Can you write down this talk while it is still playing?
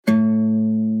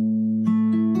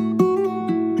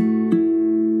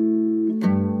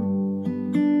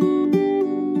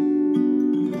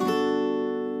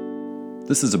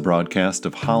This is a broadcast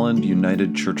of Holland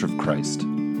United Church of Christ. At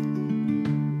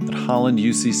Holland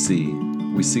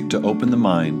UCC, we seek to open the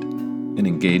mind and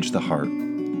engage the heart.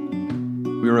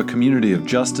 We are a community of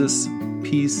justice,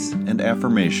 peace, and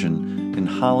affirmation in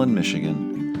Holland,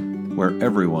 Michigan, where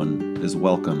everyone is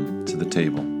welcome to the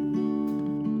table.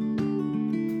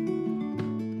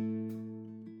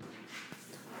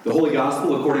 The Holy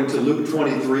Gospel according to Luke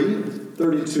 23,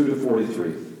 32 to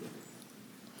 43.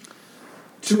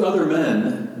 Two other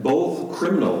men, both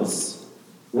criminals,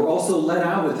 were also led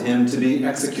out with him to be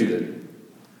executed.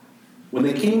 When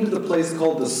they came to the place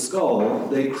called the Skull,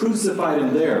 they crucified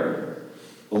him there,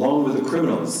 along with the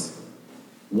criminals,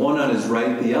 one on his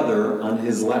right, the other on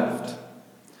his left.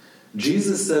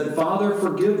 Jesus said, "Father,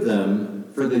 forgive them,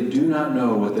 for they do not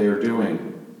know what they are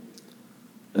doing."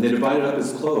 And they divided up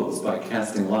his clothes by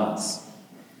casting lots.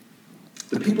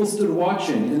 The people stood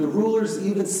watching, and the rulers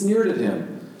even sneered at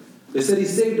him. They said, "He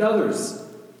saved others.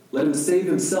 Let him save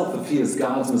himself if he is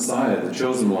God's Messiah, the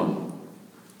chosen one."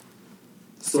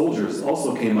 Soldiers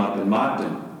also came up and mocked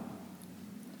him.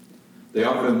 They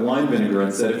offered him wine vinegar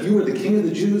and said, "If you are the king of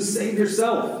the Jews, save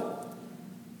yourself."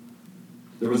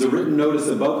 There was a written notice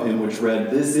above him which read,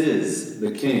 "This is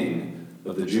the King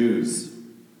of the Jews."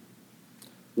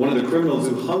 One of the criminals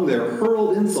who hung there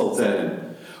hurled insults at him.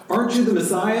 "Aren't you the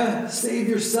Messiah? Save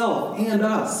yourself and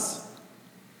us."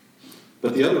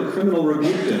 But the other criminal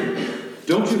rebuked him.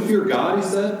 "Don't you fear God," he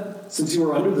said, "since you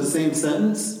are under the same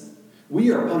sentence? We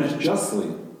are punished justly,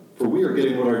 for we are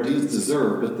getting what our deeds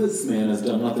deserve, but this man has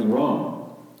done nothing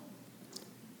wrong."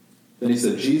 Then he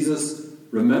said, "Jesus,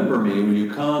 remember me when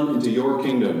you come into your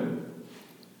kingdom."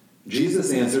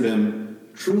 Jesus answered him,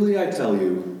 "Truly I tell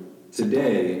you,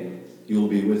 today you will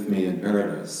be with me in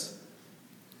paradise."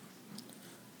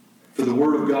 For the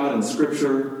word of God in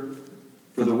Scripture,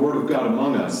 for the word of God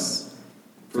among us,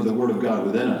 for the word of God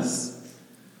within us.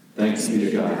 Thanks be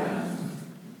to God.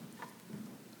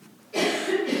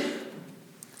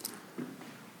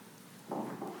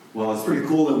 Well, it's pretty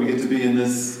cool that we get to be in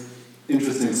this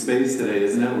interesting space today,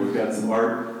 isn't it? We've got some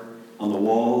art on the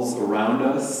walls around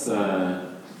us.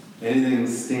 Anything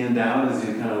stand out as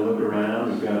you kind of look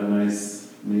around? We've got a nice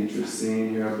nature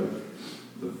scene here up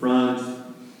at the front.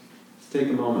 Let's take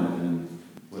a moment and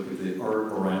look at the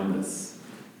art around us.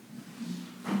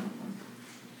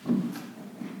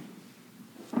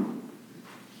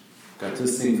 Got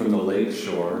this scene from the lake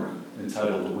shore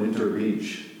entitled Winter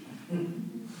Beach.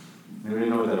 Anybody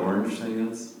know what that orange thing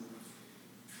is?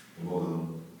 A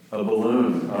balloon. A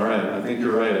balloon. All right, I think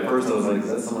you're right. At first I was like, is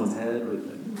that someone's head?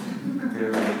 But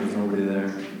there's nobody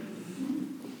there.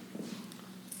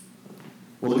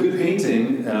 Well, a good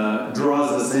painting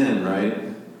draws us in, right?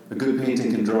 A good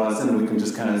painting can draw us in, and we can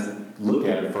just kind of look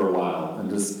at it for a while.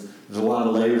 And just there's a lot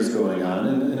of layers going on.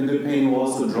 And a good painting will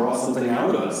also draw something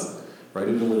out of us. Right?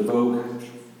 It'll evoke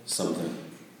something,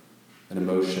 an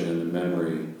emotion, a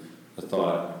memory, a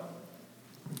thought.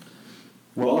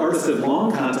 Well, artists have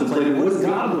long contemplated, what does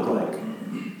God look like?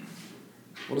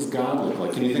 What does God look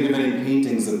like? Can you think of any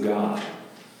paintings of God?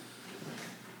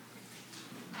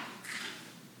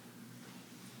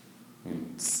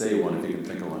 Say one if you can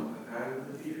think of one. The guy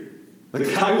with the beard. The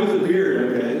guy with the beard,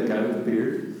 okay, the guy with the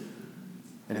beard.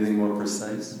 Anything more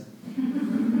precise?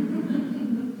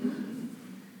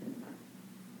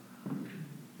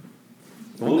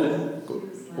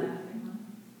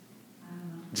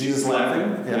 Jesus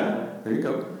laughing? Yeah, there you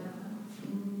go.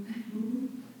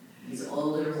 He's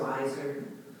older, wiser.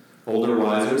 Older,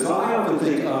 wiser. So I often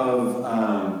think of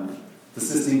the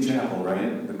Sistine Chapel,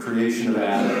 right? The creation of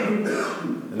Adam.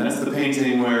 And that's the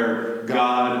painting where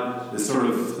God is sort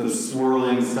of the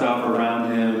swirling stuff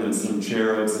around him and some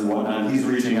cherubs and whatnot. And he's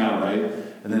reaching out, right?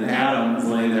 And then Adam is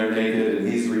laying there naked and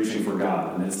he's reaching for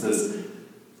God. And it's this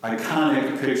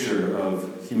iconic picture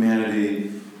of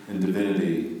humanity and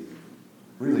divinity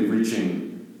really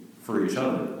reaching for each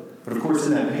other. But of course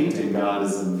in that painting, God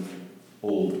is an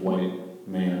old white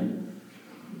man.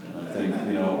 And I think,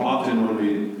 often when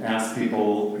we ask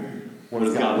people, what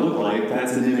does God look like,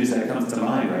 that's an image that comes to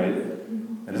mind, right?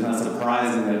 And it's not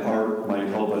surprising that art might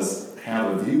help us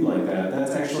have a view like that.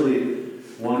 That's actually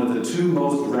one of the two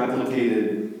most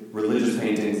replicated religious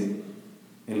paintings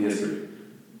in history.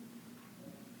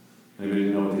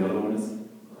 Anybody know what the other one is?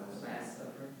 Last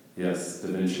Supper. Yes, Da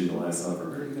Vinci, The Last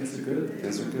Supper. You guys are good. You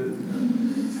guys are good.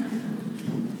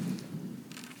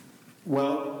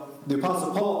 Well, the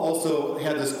Apostle Paul also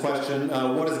had this question,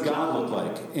 what does God look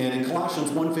like? And in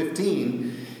Colossians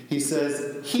 1:15, he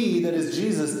says, "He," that is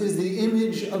Jesus, "is the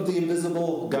image of the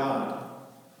invisible God."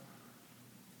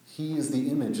 He is the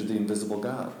image of the invisible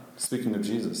God. Speaking of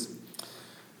Jesus.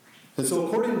 And so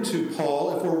according to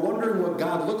Paul, if we're wondering what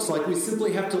God looks like, we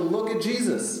simply have to look at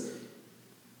Jesus.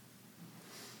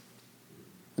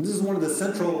 And this is one of the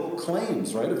central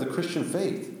claims, right, of the Christian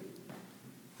faith.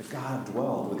 That God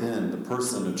dwelled within the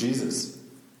person of Jesus.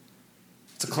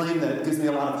 It's a claim that gives me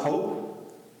a lot of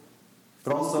hope,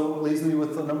 but also leaves me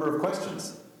with a number of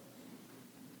questions.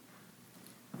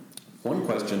 One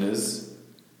question is,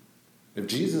 if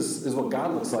Jesus is what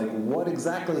God looks like, what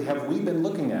exactly have we been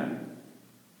looking at?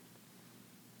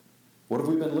 What have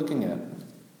we been looking at?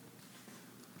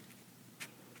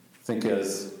 I think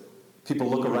as people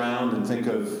look around and think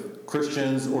of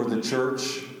Christians or the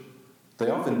church, they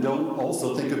often don't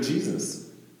also think of Jesus.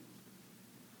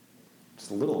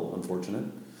 Just a little unfortunate.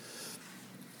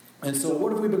 And so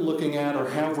what have we been looking at, or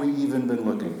have we even been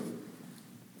looking?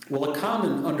 Well, a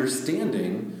common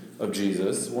understanding of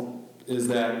Jesus is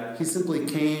that he simply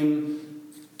came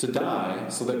to die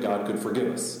so that God could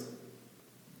forgive us.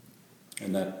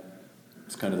 And that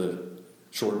is kind of the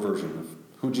short version of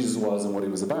who Jesus was and what he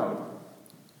was about.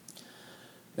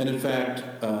 And in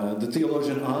fact, the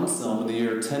theologian Anselm in the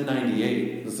year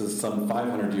 1098, this is some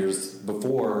 500 years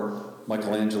before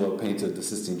Michelangelo painted the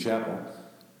Sistine Chapel,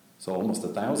 so almost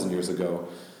 1,000 years ago,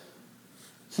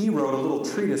 he wrote a little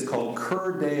treatise called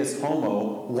Cur Deus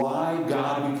Homo, Why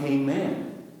God Became Man.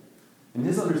 And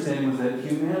his understanding was that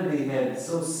humanity had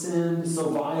so sinned, so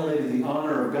violated the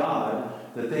honor of God,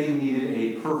 that they needed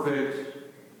a perfect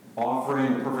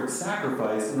offering, a perfect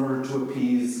sacrifice in order to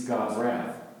appease God's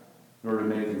wrath, in order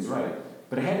to make things right.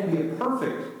 But it had to be a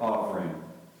perfect offering.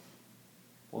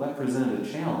 Well, that presented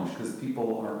a challenge because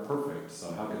people aren't perfect,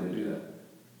 so how could they do that?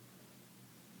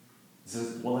 He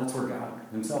says, well, that's where God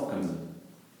himself comes in.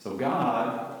 So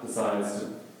God decides to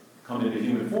come into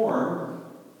human form,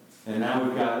 and now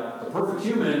we've got a perfect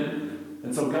human,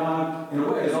 and so God, in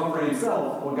a way, is offering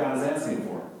himself what God is asking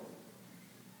for.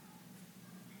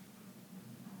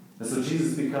 And so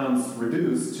Jesus becomes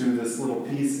reduced to this little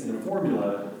piece in a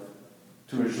formula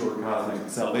to ensure cosmic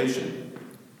salvation.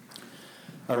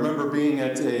 I remember being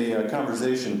at a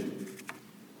conversation,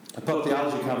 a pub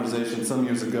theology conversation some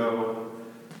years ago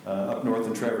up north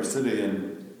in Traverse City, and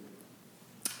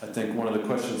I think one of the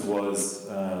questions was,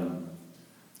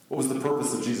 what was the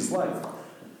purpose of Jesus' life?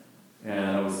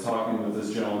 And I was talking with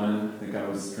this gentleman, I think I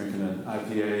was drinking an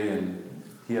IPA, and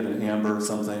he had an amber or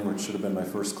something, which should have been my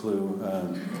first clue.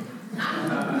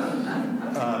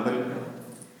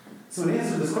 So in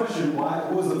answer to this question,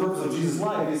 what was the purpose of Jesus'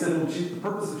 life? He said, well, the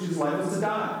purpose of Jesus' life was to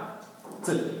die. That's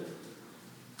it.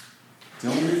 The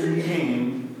only reason he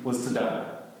came was to die.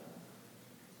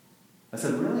 I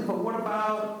said, really? But what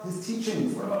about his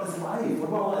teachings? What about his life? What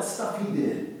about all that stuff he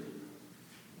did?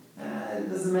 It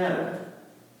doesn't matter.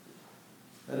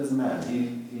 That doesn't matter.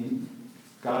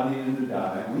 God needed him to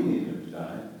die. We needed him to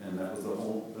die. And that was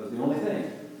the only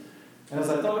thing. And as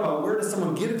I thought about where does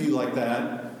someone get a view like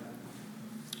that,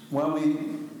 well,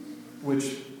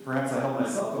 which perhaps I held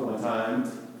myself at one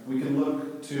time, we can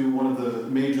look to one of the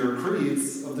major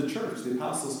creeds of the church, the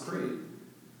Apostles' Creed.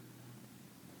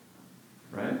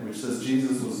 Right? Which says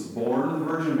Jesus was born of the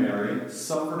Virgin Mary,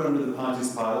 suffered under the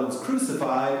Pontius Pilate, was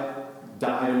crucified,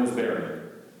 died, and was buried.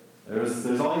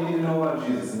 There's all you need to know about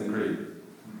Jesus in the creed.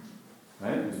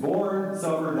 Right? He was born,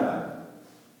 suffered, died.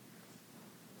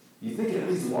 You think at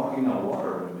least walking on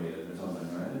water would have made it or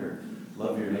something, right? Or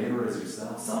love your neighbor as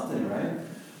yourself, something, right?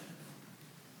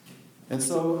 And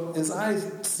so, as I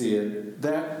see it,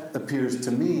 that appears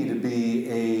to me to be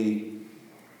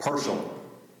a partial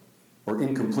or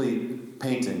incomplete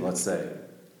painting, let's say,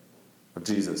 of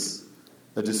Jesus.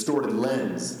 A distorted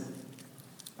lens.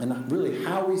 And really,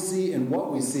 how we see and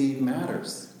what we see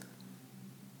matters.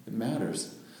 It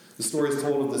matters. The story is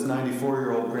told of this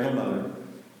 94-year-old grandmother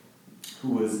who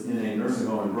was in a nursing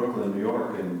home in Brooklyn, New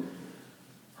York, and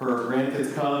her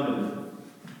grandkids come and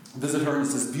visit her, and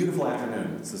it's this beautiful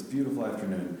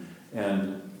afternoon.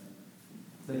 And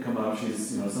they come up, she's,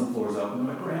 some floors up, and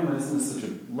they're like, Grandma, isn't this such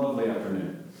a lovely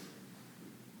afternoon?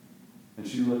 And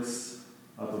she looks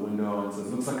out the window and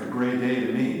says, looks like a gray day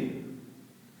to me.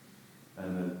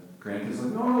 And the grandkids are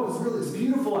like, no, it's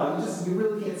beautiful out. You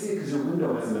really can't see it because your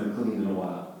window hasn't been cleaned in a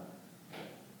while.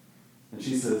 And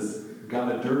she says,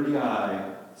 got a dirty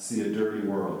eye, see a dirty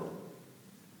world.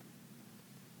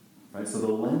 Right? So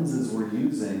the lenses we're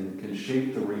using can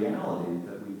shape the reality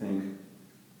that we think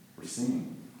we're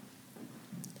seeing.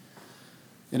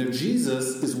 And if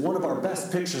Jesus is one of our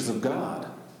best pictures of God,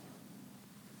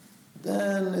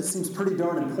 then it seems pretty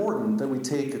darn important that we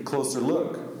take a closer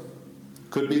look.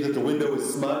 Could be that the window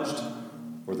is smudged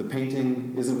or the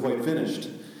painting isn't quite finished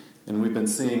and we've been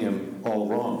seeing him all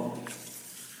wrong.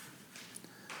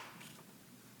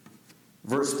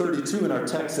 Verse 32 in our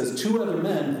text says, 2 other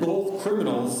men, both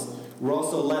criminals, were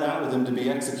also led out with him to be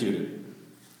executed.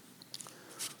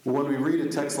 Well, when we read a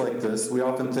text like this, we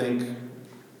often think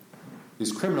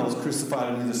these criminals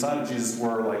crucified on either side of Jesus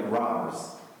were like robbers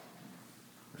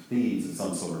or thieves of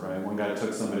some sort, right? One guy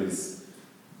took somebody's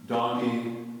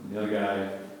donkey, the other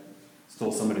guy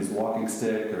stole somebody's walking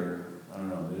stick, or I don't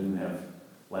know, they didn't have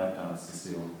laptops to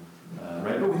steal,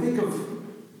 right? But we think of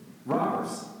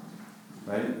robbers,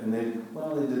 right? And they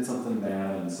did something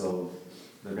bad, and so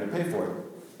they're going to pay for it.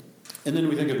 And then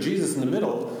we think of Jesus in the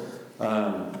middle,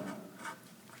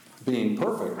 being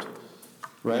perfect,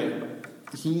 right?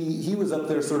 He was up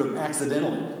there sort of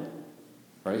accidentally,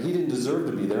 right? He didn't deserve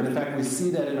to be there. And in fact, we see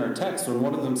that in our text when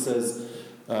one of them says,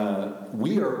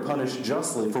 we are punished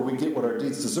justly, for we get what our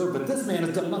deeds deserve, but this man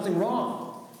has done nothing wrong.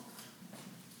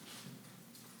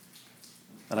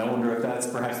 And I wonder if that's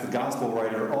perhaps the gospel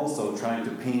writer also trying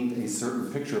to paint a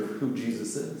certain picture of who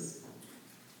Jesus is.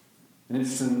 And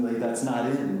interestingly, that's not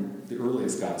in the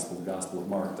earliest gospel, the Gospel of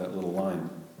Mark, that little line.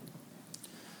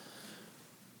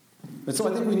 And so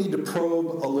I think we need to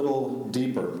probe a little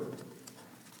deeper.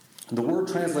 The word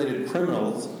translated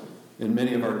criminals in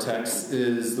many of our texts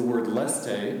is the word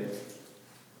leste,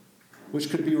 which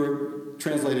could be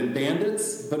translated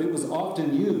bandits, but it was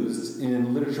often used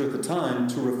in literature at the time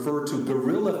to refer to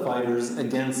guerrilla fighters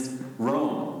against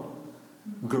Rome.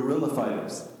 Guerrilla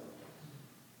fighters.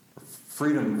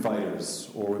 Freedom fighters,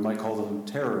 or we might call them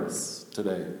terrorists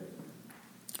today.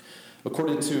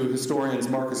 According to historians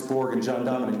Marcus Borg and John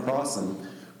Dominic Crossan,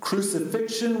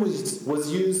 crucifixion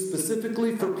was used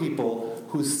specifically for people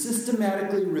who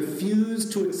systematically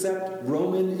refused to accept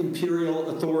Roman imperial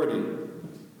authority.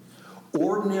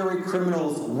 Ordinary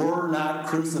criminals were not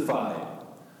crucified.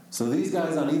 So these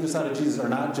guys on either side of Jesus are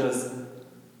not just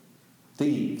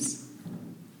thieves.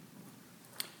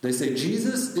 They say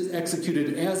Jesus is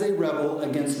executed as a rebel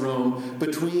against Rome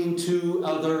between 2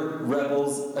 other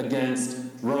rebels against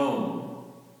Rome.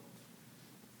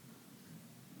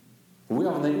 We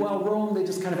often think, well, Rome, they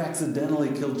just kind of accidentally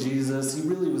killed Jesus. He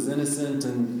really was innocent,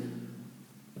 and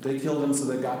they killed him so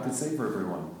that God could save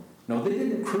everyone. No, they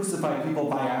didn't crucify people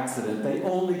by accident. They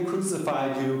only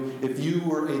crucified you if you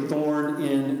were a thorn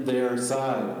in their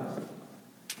side.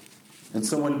 And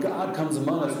so when God comes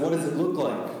among us, what does it look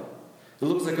like? It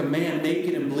looks like a man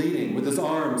naked and bleeding, with his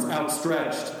arms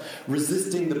outstretched,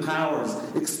 resisting the powers,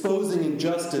 exposing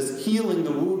injustice, healing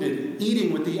the wounded,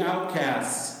 eating with the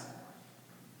outcasts,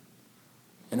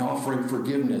 and offering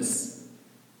forgiveness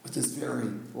with his very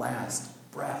last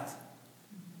breath.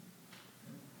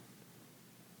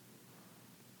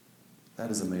 That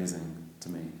is amazing to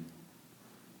me.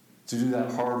 To do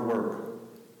that hard work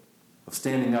of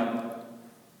standing up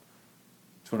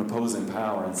to an opposing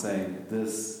power and saying,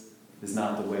 this is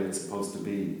not the way it's supposed to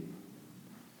be.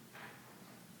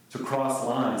 To cross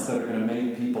lines that are going to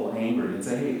make people angry and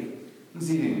say, hey,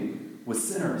 he's eating with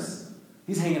sinners.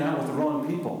 He's hanging out with the wrong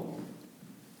people.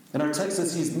 And our text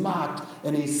says he's mocked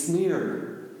and he's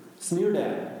sneered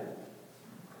at.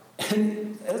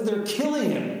 And as they're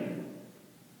killing him,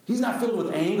 he's not filled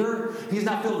with anger. He's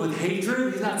not filled with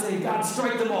hatred. He's not saying, God,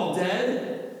 strike them all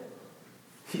dead.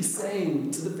 He's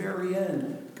saying to the very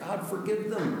end, God,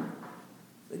 forgive them.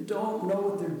 They don't know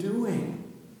what they're doing.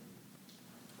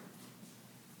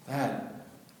 That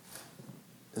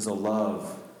is a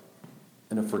love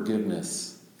and a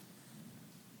forgiveness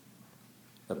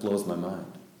that blows my mind.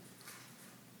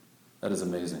 That is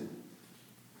amazing.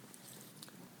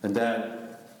 And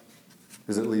that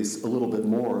is at least a little bit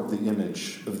more of the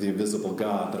image of the invisible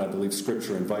God that I believe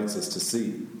Scripture invites us to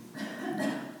see.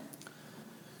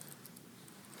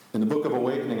 In the book of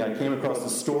Awakening, I came across the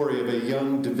story of a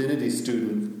young divinity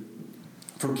student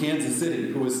from Kansas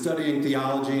City who was studying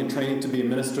theology and training to be a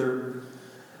minister.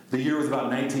 The year was about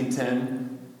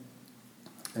 1910.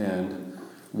 And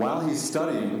while he's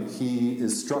studying, he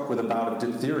is struck with a bout of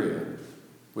diphtheria,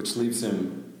 which leaves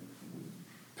him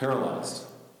paralyzed.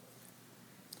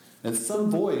 And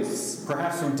some voice,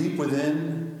 perhaps from deep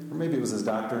within, or maybe it was his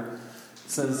doctor,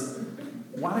 says,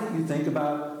 why don't you think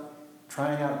about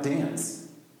trying out dance?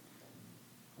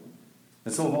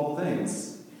 And so of all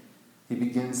things, he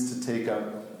begins to take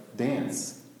up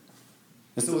dance.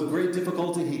 And so with great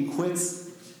difficulty, he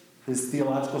quits his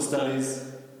theological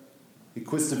studies, he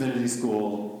quits divinity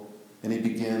school, and he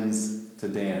begins to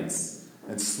dance.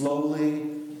 And slowly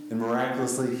and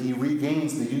miraculously, he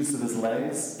regains the use of his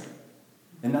legs.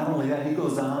 And not only that, he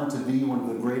goes on to be one of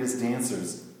the greatest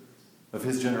dancers of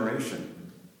his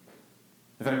generation.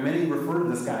 In fact, many refer to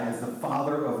this guy as the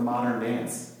father of modern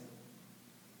dance.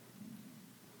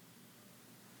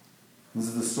 This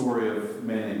is the story of a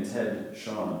man named Ted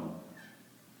Shawn.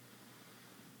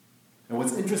 And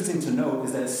what's interesting to note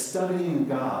is that studying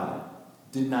God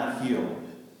did not heal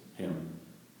him,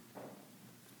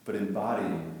 but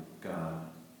embodying God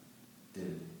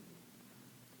did.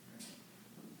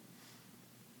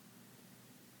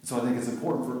 So I think it's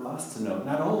important for us to know,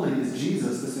 not only is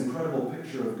Jesus this incredible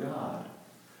picture of God,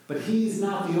 but he's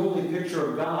not the only picture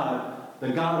of God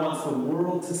that God wants the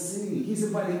world to see. He's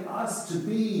inviting us to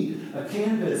be a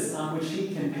canvas on which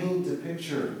he can paint a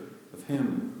picture of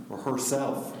him or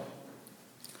herself.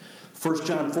 1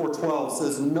 John 4:12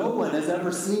 says, "No one has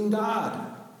ever seen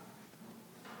God."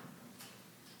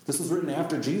 This was written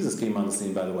after Jesus came on the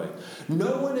scene, by the way.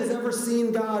 "No one has ever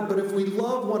seen God, but if we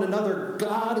love one another,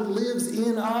 God lives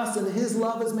in us, and his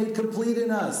love is made complete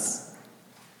in us."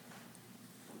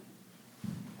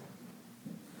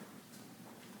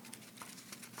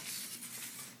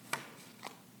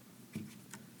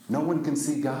 No one can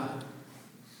see God,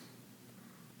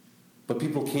 but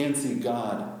people can see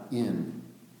God in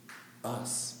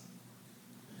us.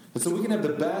 And so we can have the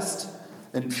best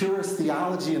and purest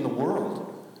theology in the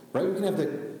world, right? We can have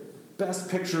the best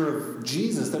picture of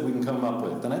Jesus that we can come up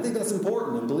with. And I think that's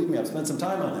important. And believe me, I've spent some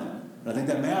time on that. And I think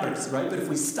that matters, right? But if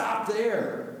we stop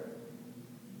there,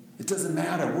 it doesn't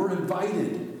matter. We're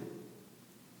invited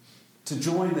to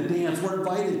join the dance. We're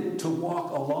invited to walk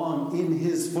along in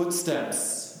his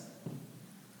footsteps.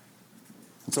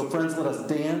 And so, friends, let us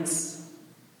dance,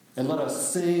 and let us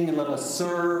sing, and let us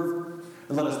serve,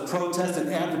 and let us protest and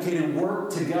advocate and work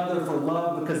together for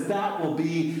love, because that will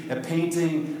be a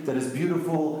painting that is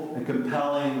beautiful and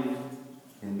compelling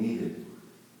and needed.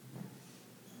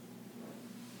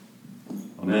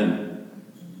 Amen.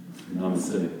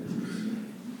 Namaste.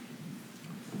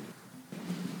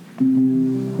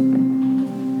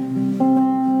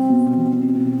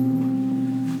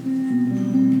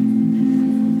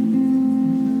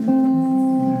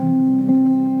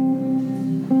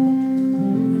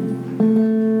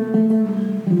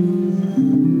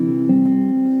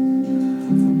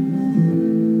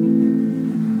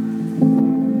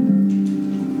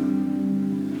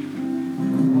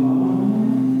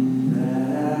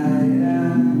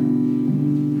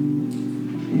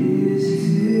 Is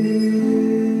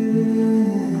here.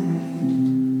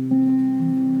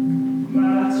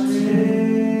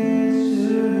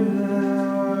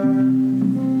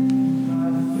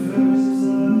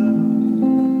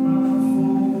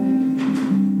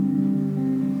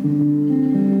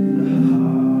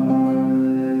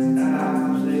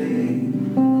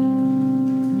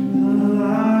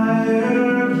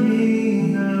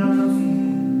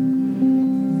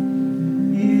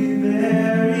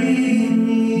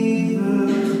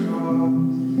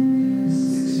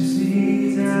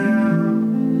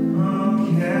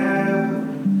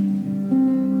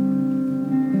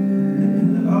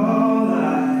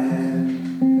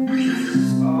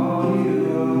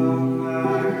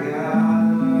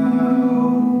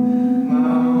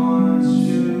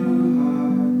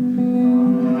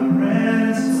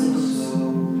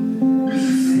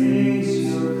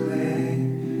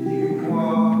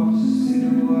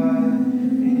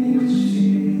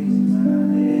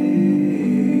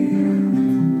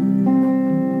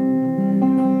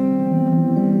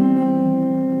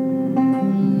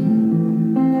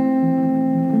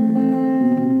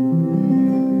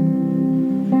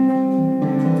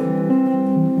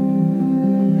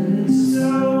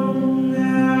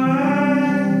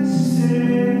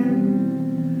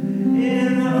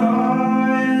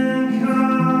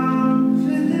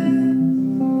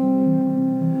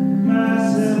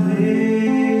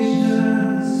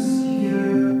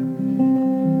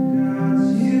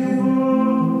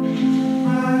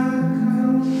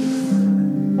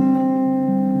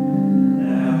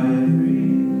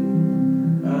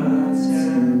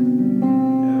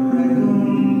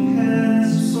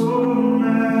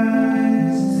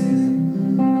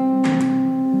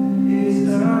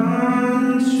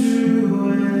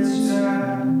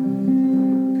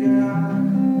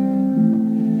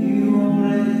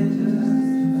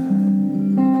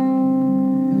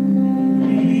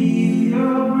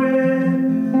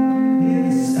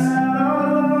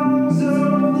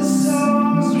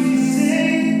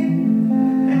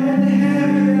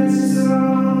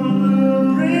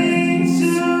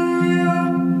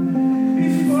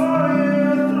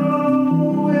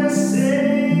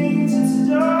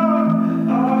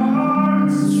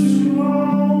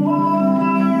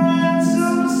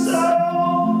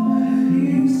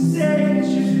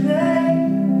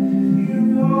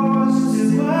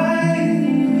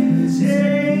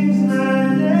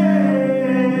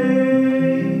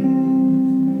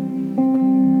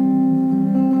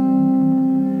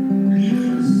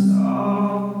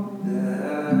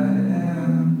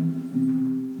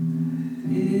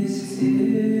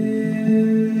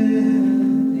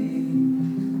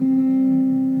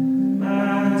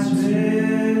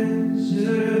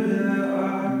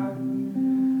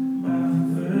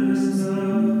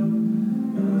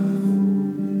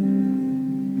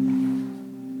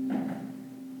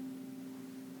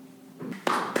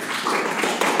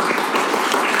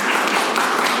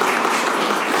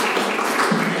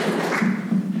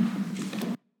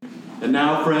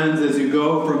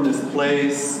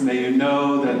 place, may you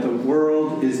know that the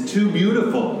world is too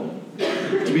beautiful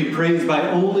to be praised by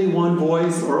only one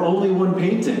voice or only one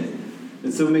painting.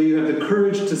 And so may you have the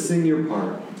courage to sing your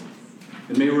part.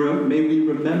 And may we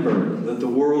remember that the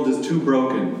world is too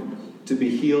broken to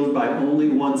be healed by only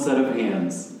one set of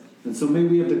hands. And so may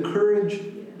we have the courage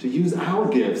to use our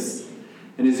gifts.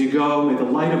 And as you go, may the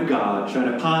light of God shine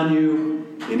upon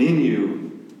you and in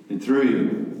you and through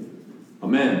you.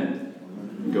 Amen.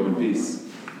 And go in peace.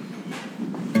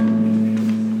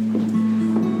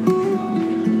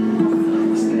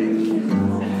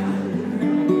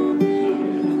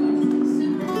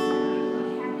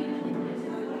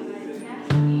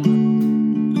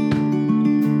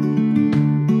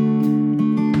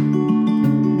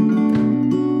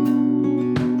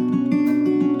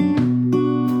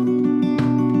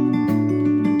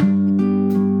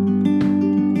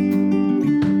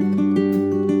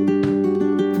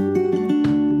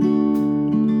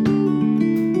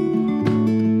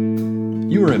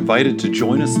 You are invited to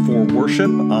join us for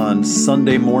worship on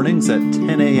Sunday mornings at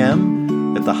 10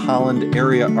 a.m. at the Holland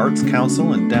Area Arts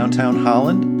Council in downtown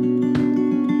Holland.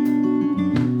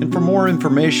 And for more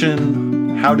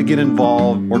information, how to get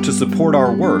involved, or to support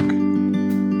our work,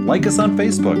 like us on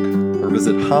Facebook or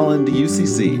visit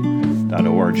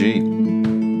hollanducc.org.